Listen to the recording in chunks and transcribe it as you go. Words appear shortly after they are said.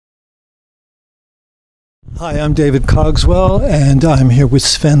Hi, I'm David Cogswell, and I'm here with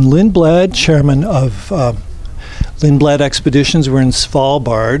Sven Lindblad, chairman of Lindblad Expeditions. We're in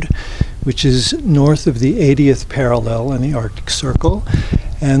Svalbard, which is north of the 80th parallel in the Arctic Circle,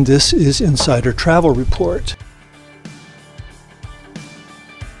 and this is Insider Travel Report.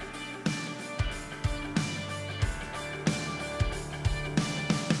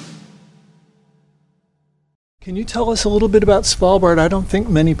 Can you tell us a little bit about Svalbard? I don't think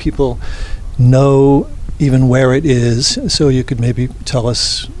many people know even where it is, so you could maybe tell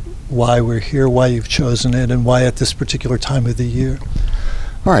us why we're here, why you've chosen it, and why at this particular time of the year.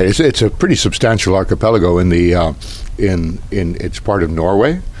 All right, it's a pretty substantial archipelago in the it's part of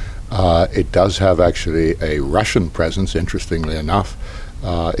Norway. It does have actually a Russian presence, interestingly enough.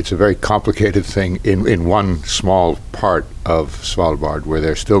 It's a very complicated thing in one small part of Svalbard where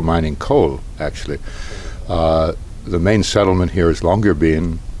they're still mining coal, actually. The main settlement here is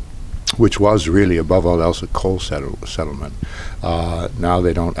Longyearbyen, which was really above all else a coal settlement. Now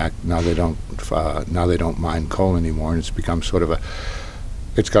they don't mine coal anymore, and it's become sort of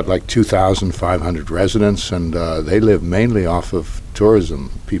it's got like 2,500 residents, and they live mainly off of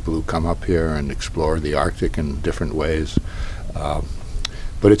tourism, people who come up here and explore the Arctic in different ways.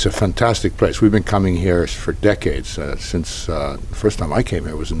 But it's a fantastic place. We've been coming here for decades, since the first time I came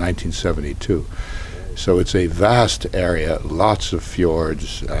here was in 1972. So it's a vast area, lots of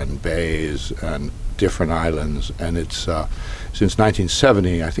fjords and bays and different islands, and it's since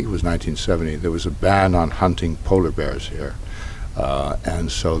 1970, I think it was 1970, there was a ban on hunting polar bears here, and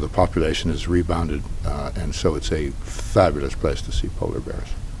so the population has rebounded, and so it's a fabulous place to see polar bears,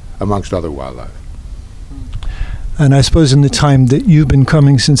 amongst other wildlife. And I suppose in the time that you've been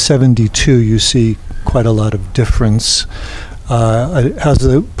coming since '72, you see quite a lot of difference. How's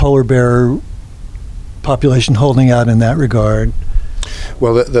the polar bear population holding out in that regard?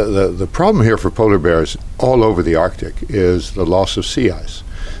 Well, the problem here for polar bears all over the Arctic is the loss of sea ice.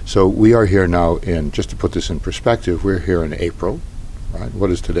 So we are here now just to put this in perspective, we're here in April, right? What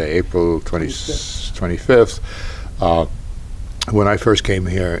is today? April 25th. When I first came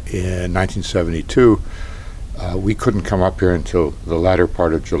here in 1972, we couldn't come up here until the latter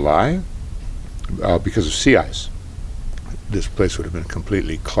part of July because of sea ice. This place would have been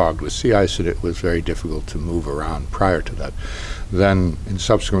completely clogged with sea ice, and it was very difficult to move around prior to that. Then in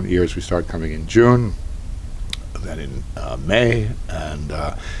subsequent years we started coming in June, then in May, and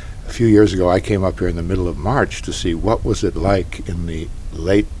a few years ago I came up here in the middle of March to see what was it like in the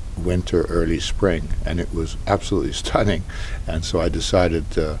late winter, early spring, and it was absolutely stunning. And so I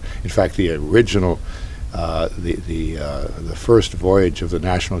decided, in fact, the original the first voyage of the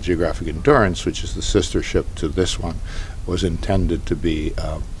National Geographic Endurance, which is the sister ship to this one, was intended to be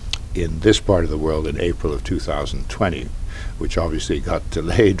in this part of the world in April of 2020, which obviously got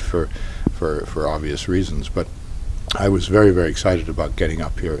delayed for obvious reasons. But I was very, very excited about getting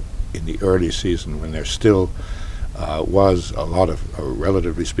up here in the early season when there still was a lot of,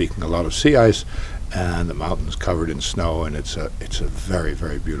 relatively speaking, a lot of sea ice, and the mountains covered in snow, and it's a very,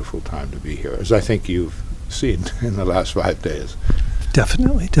 very beautiful time to be here, as I think you've seen in the last 5 days.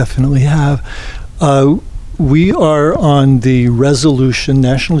 Definitely have. We are on the Resolution,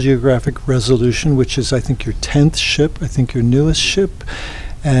 National Geographic Resolution, which is, I think, your 10th ship, I think your newest ship,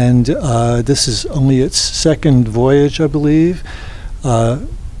 and this is only its second voyage, I believe.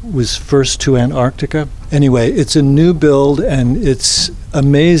 Was first to Antarctica. Anyway, it's a new build, and it's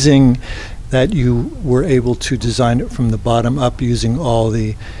amazing that you were able to design it from the bottom up using all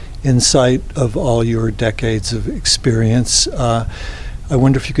the insight of all your decades of experience. I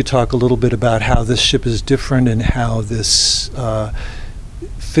wonder if you could talk a little bit about how this ship is different and how this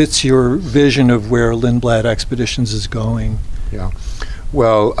fits your vision of where Lindblad Expeditions is going. Yeah.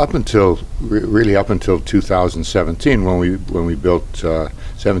 Well, really up until 2017, when we built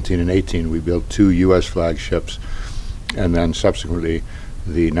 17 and 18, we built 2 U.S. flagships, and then subsequently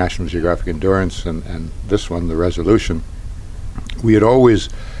the National Geographic Endurance and this one, the Resolution. We had always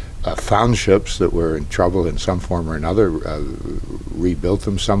found ships that were in trouble in some form or another, rebuilt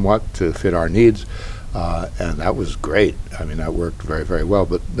them somewhat to fit our needs, and that was great. I mean, that worked very, very well.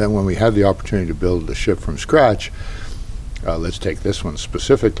 But then when we had the opportunity to build a ship from scratch, let's take this one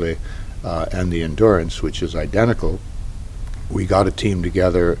specifically, and the Endurance, which is identical, we got a team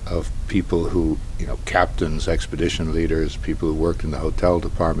together of people who, captains, expedition leaders, people who worked in the hotel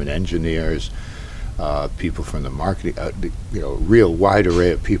department, engineers, people from the marketing, real wide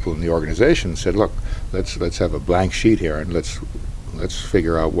array of people in the organization said, look, let's have a blank sheet here, and let's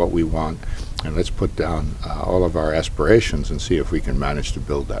figure out what we want, and let's put down all of our aspirations and see if we can manage to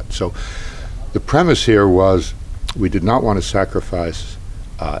build that. So the premise here was we did not want to sacrifice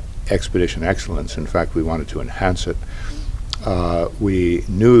expedition excellence. In fact, we wanted to enhance it. We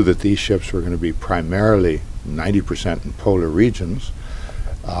knew that these ships were going to be primarily 90% in polar regions,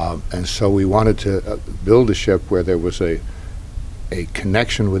 and so we wanted to build a ship where there was a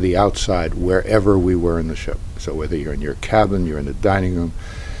connection with the outside wherever we were in the ship. So whether you're in your cabin, you're in the dining room,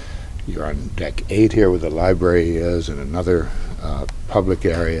 you're on deck 8 here where the library is, in another public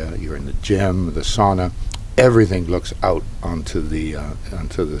area, you're in the gym, the sauna, everything looks out onto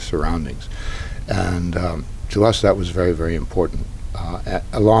the surroundings. And to us that was very, very important,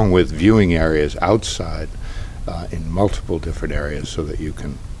 along with viewing areas outside in multiple different areas so that you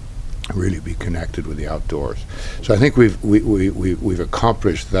can really be connected with the outdoors. So I think we've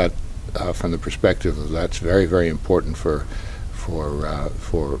accomplished that from the perspective of that's very, very important for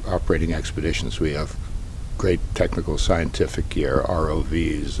operating expeditions. We have great technical scientific gear,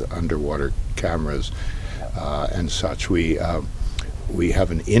 ROVs, underwater cameras, and such. We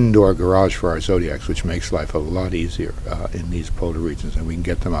have an indoor garage for our Zodiacs, which makes life a lot easier in these polar regions, and we can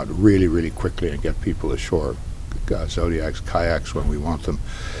get them out really, really quickly and get people ashore, Zodiacs, kayaks when we want them.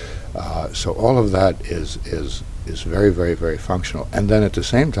 So all of that is very, very, very functional. And then at the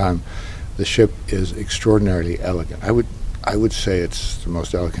same time, the ship is extraordinarily elegant. I would say it's the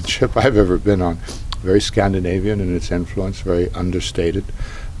most elegant ship I've ever been on. Very Scandinavian in its influence, very understated.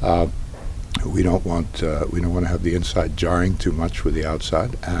 We don't want to have the inside jarring too much with the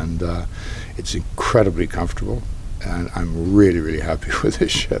outside, and it's incredibly comfortable. And I'm really, really happy with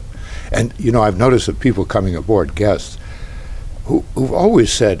this ship. And I've noticed that people coming aboard, guests, who've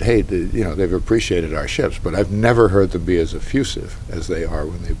always said, hey, they've appreciated our ships, but I've never heard them be as effusive as they are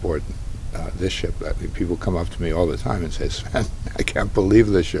when they board this ship. I mean, people come up to me all the time and say, Sven, I can't believe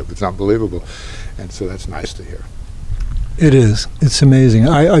this ship. It's unbelievable. And so that's nice to hear. It is. It's amazing.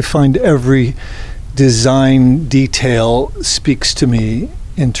 I find every design detail speaks to me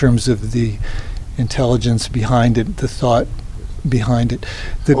in terms of the intelligence behind it, the thought behind it.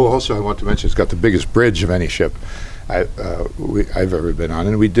 Also, I want to mention it's got the biggest bridge of any ship I've ever been on,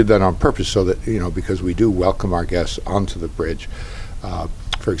 and we did that on purpose so that, because we do welcome our guests onto the bridge.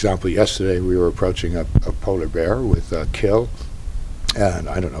 For example, yesterday we were approaching a polar bear with Kill, and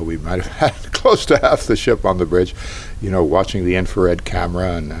I don't know, we might have had close to half the ship on the bridge, watching the infrared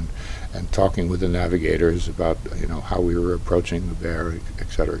camera and talking with the navigators about, how we were approaching the bear, et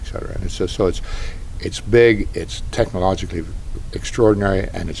cetera, et cetera. And it's just, so it's big, it's technologically extraordinary,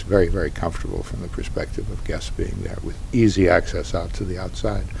 and it's very, very comfortable from the perspective of guests being there with easy access out to the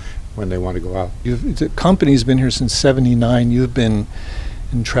outside when they want to go out. The company's been here since '79. You've been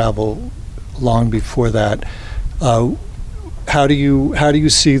in travel long before that. How do you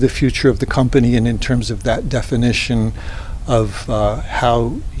see the future of the company, and in terms of that definition of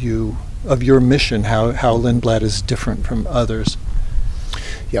your mission, how Lindblad is different from others?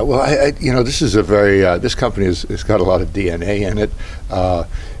 Yeah, well, this is a very this company has got a lot of DNA in it.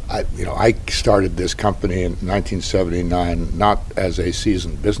 I started this company in 1979 not as a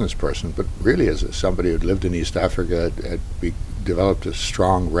seasoned business person, but really as somebody who'd lived in East Africa, had developed a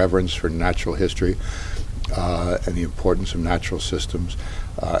strong reverence for natural history and the importance of natural systems.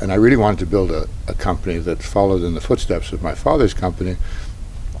 And I really wanted to build a company that followed in the footsteps of my father's company,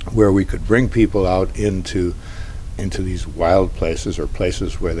 where we could bring people out into these wild places, or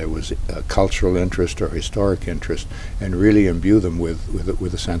places where there was cultural interest or historic interest, and really imbue them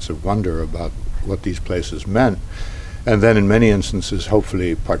with a sense of wonder about what these places meant, and then in many instances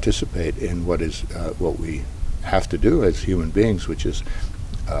hopefully participate in what we have to do as human beings, which is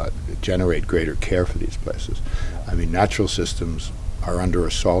generate greater care for these places. I mean, natural systems are under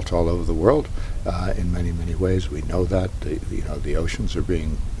assault all over the world in many, many ways. We know that the oceans are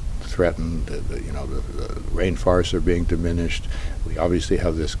being threatened, the rainforests are being diminished. We obviously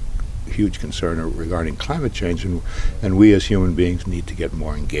have this huge concern regarding climate change, and we as human beings need to get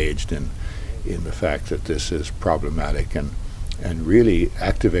more engaged in the fact that this is problematic, and really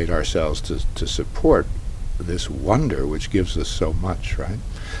activate ourselves to support this wonder which gives us so much, right?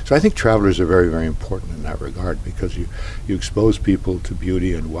 So I think travelers are very, very important in that regard, because you expose people to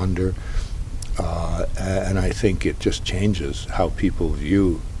beauty and wonder, and I think it just changes how people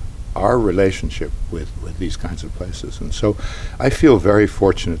view our relationship with these kinds of places. And so I feel very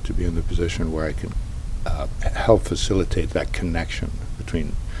fortunate to be in the position where I can help facilitate that connection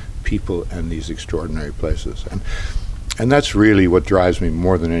between people and these extraordinary places. And that's really what drives me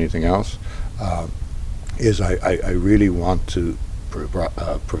more than anything else, is I really want to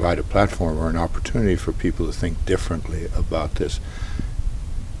provide a platform or an opportunity for people to think differently about this,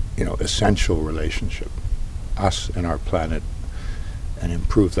 essential relationship, us and our planet, and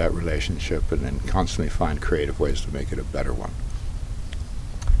improve that relationship, and then constantly find creative ways to make it a better one.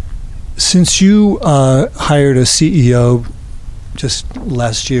 Since you hired a CEO just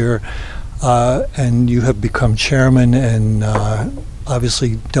last year, and you have become chairman and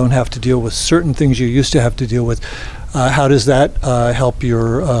obviously don't have to deal with certain things you used to have to deal with, how does that help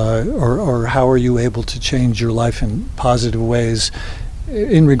your, or how are you able to change your life in positive ways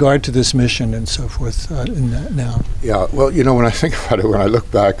in regard to this mission and so forth in that now? Yeah, well, when I think about it, when I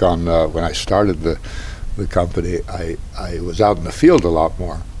look back on when I started the company, I was out in the field a lot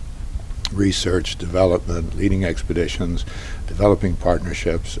more. Research, development, leading expeditions, developing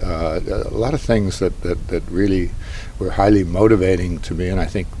partnerships, a lot of things that really were highly motivating to me, and I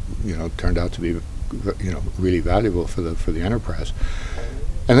think turned out to be really valuable for the enterprise.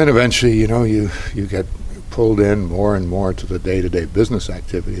 And then eventually you get pulled in more and more to the day-to-day business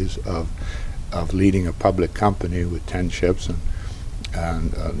activities of leading a public company with 10 ships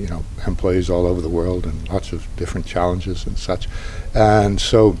and employees all over the world and lots of different challenges and such. And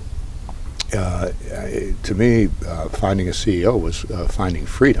so to me, finding a CEO was finding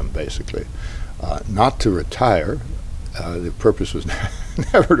freedom, basically. Not to retire. The purpose was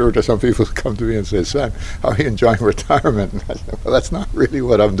never to. Some people come to me and say, "Sam, how are you enjoying retirement?" And I say, "Well, that's not really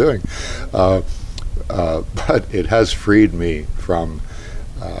what I'm doing." But it has freed me from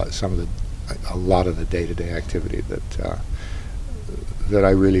a lot of the day-to-day activity that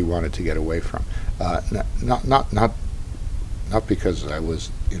I really wanted to get away from. Not because I was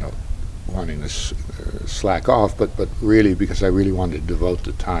wanting to slack off, but really because I really wanted to devote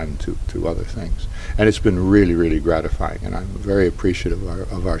the time to other things. And it's been really, really gratifying, and I'm very appreciative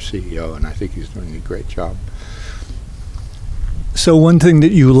of our CEO, and I think he's doing a great job. So one thing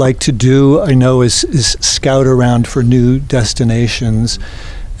that you like to do, I know, is scout around for new destinations,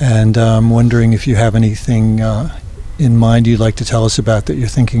 and I'm wondering if you have anything in mind you'd like to tell us about that you're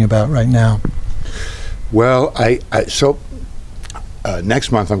thinking about right now. Well, so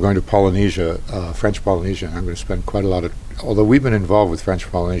next month I'm going to Polynesia, French Polynesia, and I'm going to spend quite a lot of. Although we've been involved with French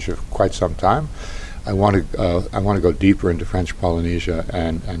Polynesia for quite some time, I want to go deeper into French Polynesia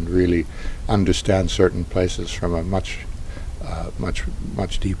and really understand certain places from a much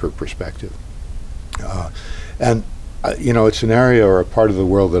deeper perspective. And it's an area or a part of the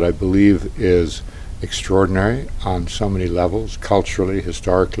world that I believe is extraordinary on so many levels, culturally,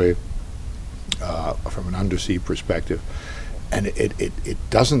 historically, from an undersea perspective. And it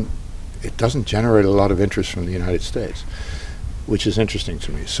doesn't generate a lot of interest from the United States, which is interesting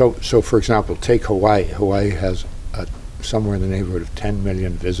to me. So for example, take Hawaii. Hawaii has somewhere in the neighborhood of 10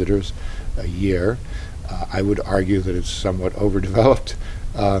 million visitors a year. I would argue that it's somewhat overdeveloped,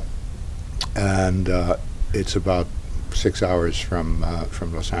 and it's about 6 hours from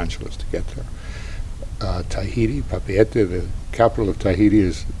Los Angeles to get there. Tahiti, Papeete, the capital of Tahiti,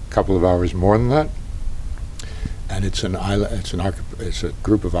 is a couple of hours more than that. And it's an island. It's a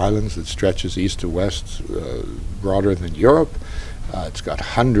group of islands that stretches east to west, broader than Europe. It's got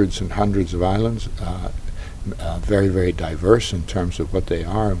hundreds and hundreds of islands, very, very diverse in terms of what they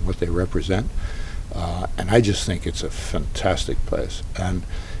are and what they represent. And I just think it's a fantastic place. And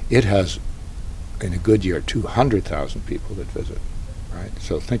it has, in a good year, 200,000 people that visit. Right.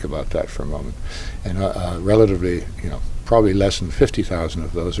 So think about that for a moment. And relatively, probably less than 50,000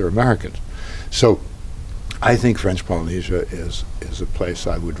 of those are Americans. So I think French Polynesia is a place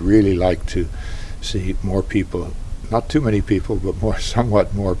I would really like to see more people, not too many people, but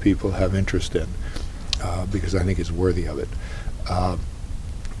somewhat more people have interest in, because I think it's worthy of it.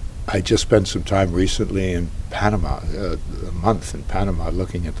 I just spent some time recently in Panama, a month in Panama,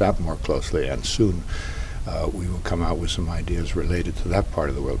 looking at that more closely, and soon we will come out with some ideas related to that part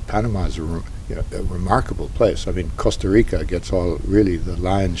of the world. Panama is a remarkable place. I mean, Costa Rica gets really the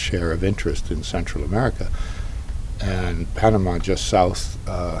lion's share of interest in Central America, and Panama just south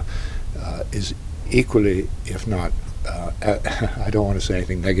is equally, if not, I don't want to say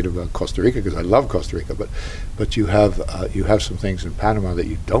anything negative about Costa Rica because I love Costa Rica, but you have some things in Panama that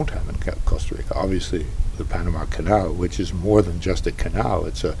you don't have in Costa Rica. Obviously, the Panama Canal, which is more than just a canal.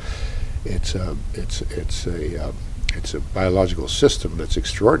 It's a biological system that's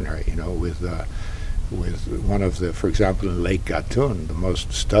extraordinary. With one of the, for example, in Lake Gatun, the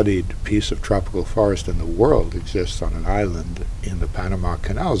most studied piece of tropical forest in the world exists on an island in the Panama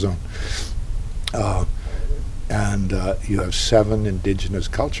Canal zone. And you have 7 indigenous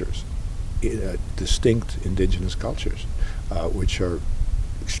cultures, distinct indigenous cultures, which are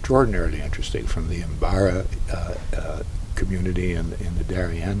extraordinarily interesting, from the Imbara community in the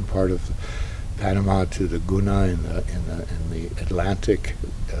Darien part of Panama to the Guna in the Atlantic,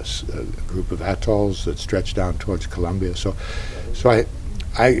 a group of atolls that stretch down towards Colombia. So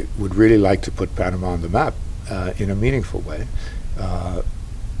I would really like to put Panama on the map in a meaningful way.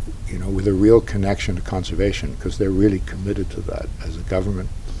 with a real connection to conservation, because they're really committed to that as a government,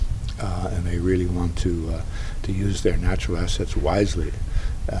 and they really want to use their natural assets wisely.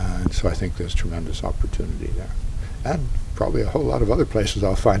 And so I think there's tremendous opportunity there. And probably a whole lot of other places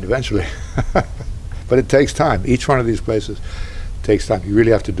I'll find eventually. But it takes time. Each one of these places takes time. You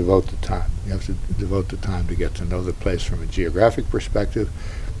really have to devote the time. You have to devote the time to get to know the place from a geographic perspective,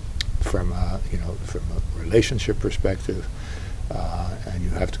 from from a relationship perspective, and you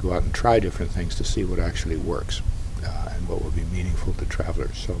have to go out and try different things to see what actually works and what will be meaningful to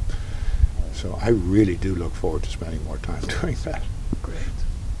travelers. So I really do look forward to spending more time doing that. Great.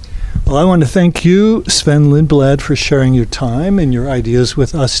 Well, I want to thank you, Sven Lindblad, for sharing your time and your ideas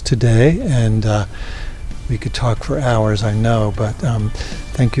with us today. And we could talk for hours, I know, but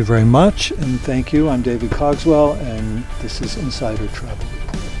thank you very much. And thank you. I'm David Cogswell, and this is Insider Travel.